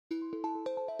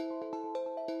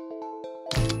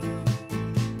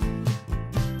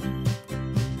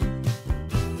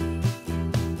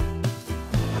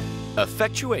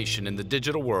Effectuation in the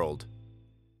digital world.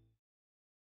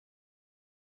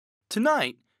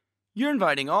 Tonight, you're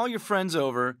inviting all your friends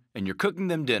over and you're cooking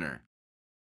them dinner.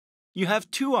 You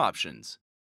have two options.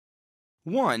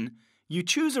 One, you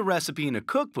choose a recipe in a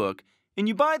cookbook and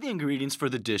you buy the ingredients for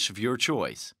the dish of your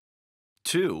choice.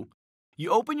 Two, you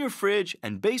open your fridge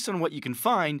and based on what you can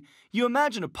find, you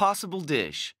imagine a possible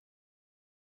dish.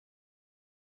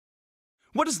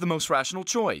 What is the most rational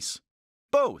choice?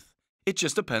 Both. It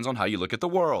just depends on how you look at the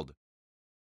world.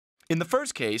 In the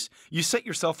first case, you set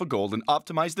yourself a goal and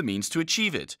optimize the means to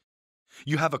achieve it.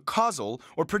 You have a causal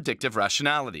or predictive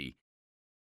rationality.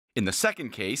 In the second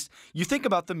case, you think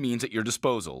about the means at your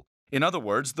disposal. In other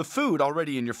words, the food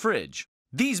already in your fridge.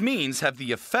 These means have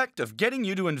the effect of getting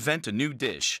you to invent a new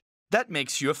dish. That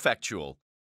makes you effectual.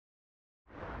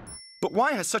 But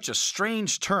why has such a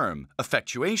strange term,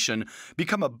 effectuation,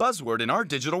 become a buzzword in our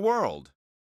digital world?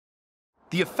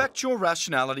 The effectual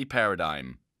rationality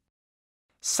paradigm.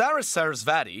 Sara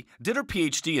Sarasvati did her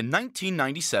PhD in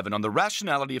 1997 on the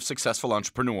rationality of successful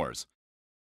entrepreneurs.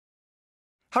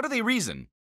 How do they reason?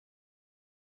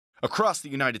 Across the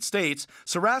United States,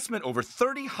 Saras met over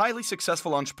 30 highly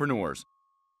successful entrepreneurs.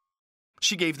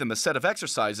 She gave them a set of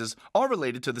exercises all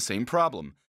related to the same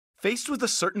problem. Faced with a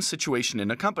certain situation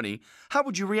in a company, how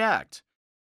would you react?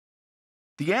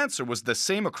 The answer was the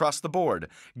same across the board,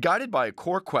 guided by a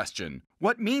core question: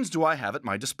 what means do I have at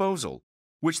my disposal?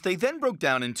 Which they then broke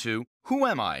down into: who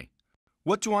am I?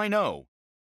 What do I know?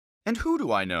 And who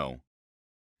do I know?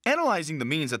 Analyzing the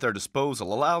means at their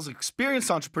disposal allows experienced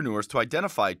entrepreneurs to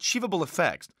identify achievable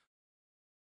effects.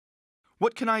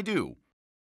 What can I do?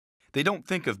 They don't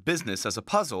think of business as a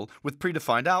puzzle with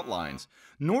predefined outlines,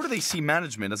 nor do they see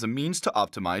management as a means to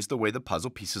optimize the way the puzzle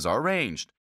pieces are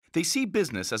arranged. They see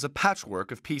business as a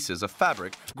patchwork of pieces of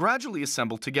fabric gradually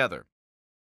assembled together.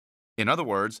 In other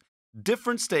words,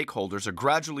 different stakeholders are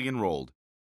gradually enrolled: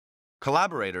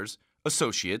 collaborators,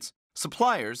 associates,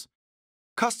 suppliers,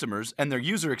 customers and their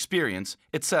user experience,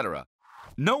 etc.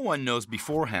 No one knows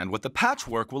beforehand what the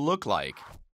patchwork will look like.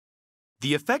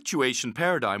 The effectuation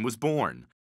paradigm was born.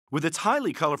 With its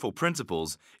highly colorful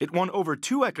principles, it won over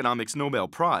 2 economics Nobel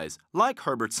Prize, like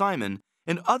Herbert Simon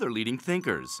and other leading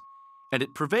thinkers, and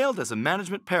it prevailed as a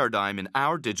management paradigm in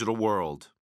our digital world.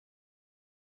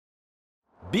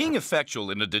 Being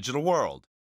effectual in a digital world.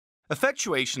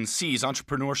 Effectuation sees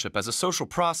entrepreneurship as a social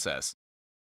process.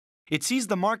 It sees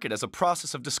the market as a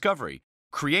process of discovery,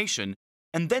 creation,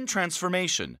 and then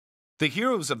transformation. The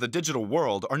heroes of the digital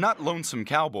world are not lonesome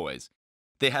cowboys.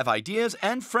 They have ideas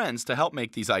and friends to help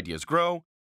make these ideas grow,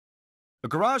 a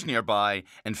garage nearby,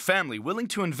 and family willing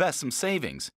to invest some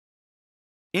savings.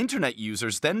 Internet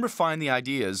users then refine the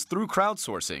ideas through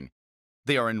crowdsourcing.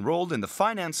 They are enrolled in the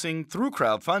financing through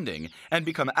crowdfunding and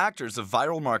become actors of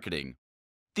viral marketing.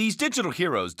 These digital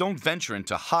heroes don't venture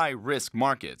into high-risk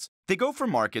markets. They go for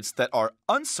markets that are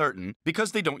uncertain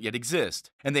because they don't yet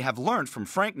exist. And they have learned from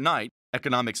Frank Knight,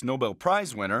 economics Nobel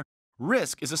Prize winner,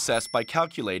 risk is assessed by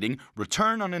calculating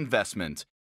return on investment,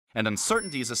 and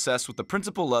uncertainty is assessed with the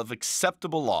principle of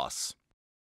acceptable loss.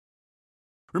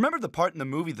 Remember the part in the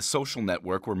movie The Social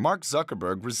Network where Mark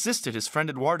Zuckerberg resisted his friend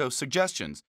Eduardo's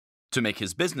suggestions to make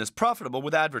his business profitable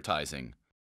with advertising?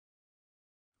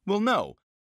 Well, no.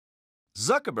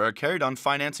 Zuckerberg carried on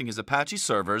financing his Apache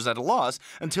servers at a loss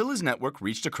until his network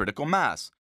reached a critical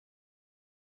mass.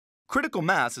 Critical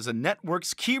mass is a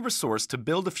network's key resource to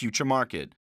build a future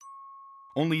market.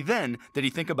 Only then did he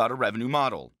think about a revenue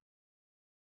model.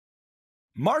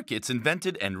 Markets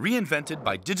invented and reinvented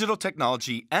by digital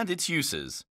technology and its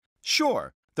uses.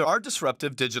 Sure, there are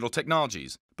disruptive digital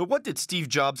technologies, but what did Steve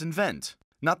Jobs invent?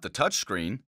 Not the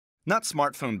touchscreen, not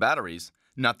smartphone batteries,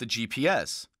 not the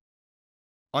GPS.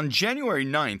 On January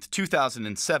 9,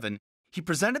 2007, he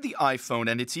presented the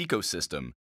iPhone and its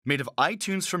ecosystem, made of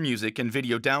iTunes for music and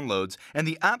video downloads and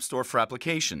the App Store for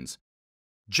applications.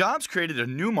 Jobs created a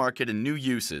new market and new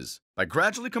uses. By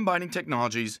gradually combining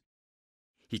technologies,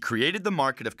 he created the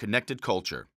market of connected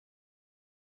culture.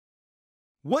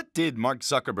 What did Mark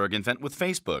Zuckerberg invent with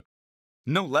Facebook?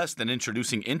 No less than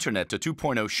introducing Internet to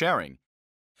 2.0 sharing.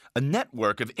 A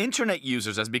network of Internet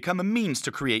users has become a means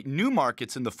to create new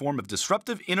markets in the form of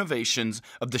disruptive innovations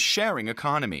of the sharing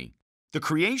economy. The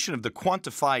creation of the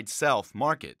quantified self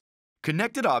market,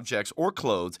 connected objects or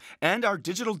clothes, and our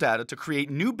digital data to create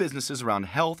new businesses around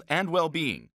health and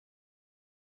well-being.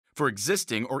 For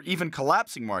existing or even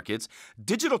collapsing markets,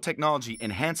 digital technology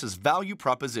enhances value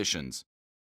propositions.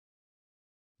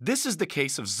 This is the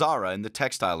case of Zara in the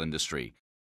textile industry.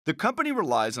 The company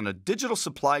relies on a digital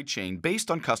supply chain based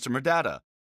on customer data.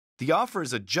 The offer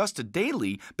is adjusted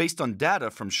daily based on data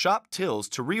from shop tills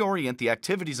to reorient the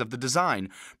activities of the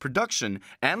design, production,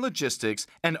 and logistics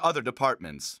and other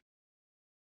departments.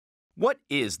 What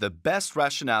is the best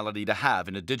rationality to have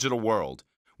in a digital world?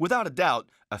 Without a doubt,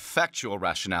 effectual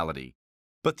rationality.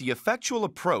 But the effectual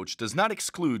approach does not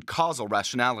exclude causal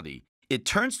rationality. It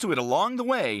turns to it along the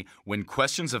way when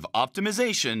questions of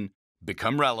optimization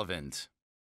become relevant.